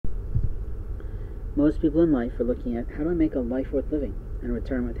Most people in life are looking at, how do I make a life worth living and a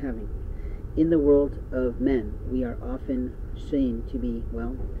return worth having? In the world of men, we are often seen to be,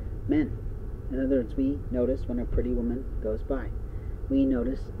 well, men. In other words, we notice when a pretty woman goes by. We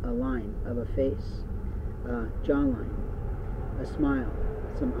notice a line of a face, a jawline, a smile,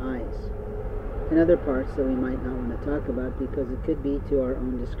 some eyes, and other parts that we might not want to talk about because it could be to our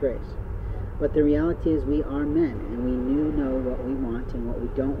own disgrace. But the reality is we are men, and we do know what we want and what we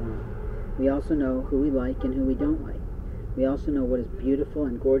don't want. We also know who we like and who we don't like. We also know what is beautiful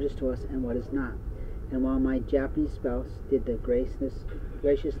and gorgeous to us and what is not. And while my Japanese spouse did the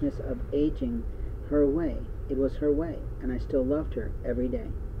graciousness of aging her way, it was her way, and I still loved her every day.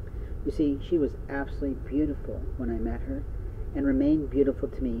 You see, she was absolutely beautiful when I met her, and remained beautiful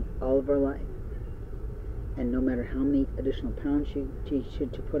to me all of our life. And no matter how many additional pounds she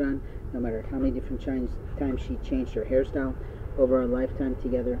should to put on, no matter how many different times she changed her hairstyle over our lifetime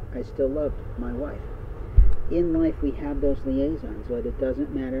together, I still loved my wife. In life we have those liaisons, but it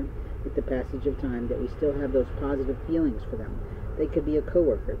doesn't matter with the passage of time that we still have those positive feelings for them. They could be a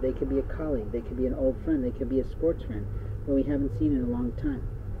coworker, they could be a colleague, they could be an old friend, they could be a sports friend who we haven't seen in a long time.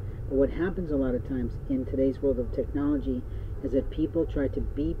 But what happens a lot of times in today's world of technology is that people try to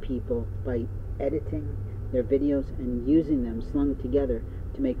be people by editing their videos and using them slung together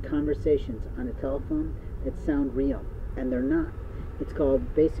to make conversations on a telephone that sound real, and they're not. It's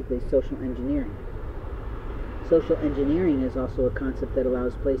called basically social engineering. Social engineering is also a concept that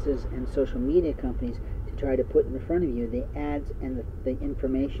allows places and social media companies to try to put in front of you the ads and the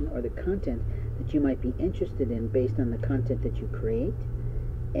information or the content that you might be interested in based on the content that you create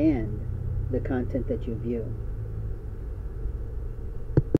and the content that you view.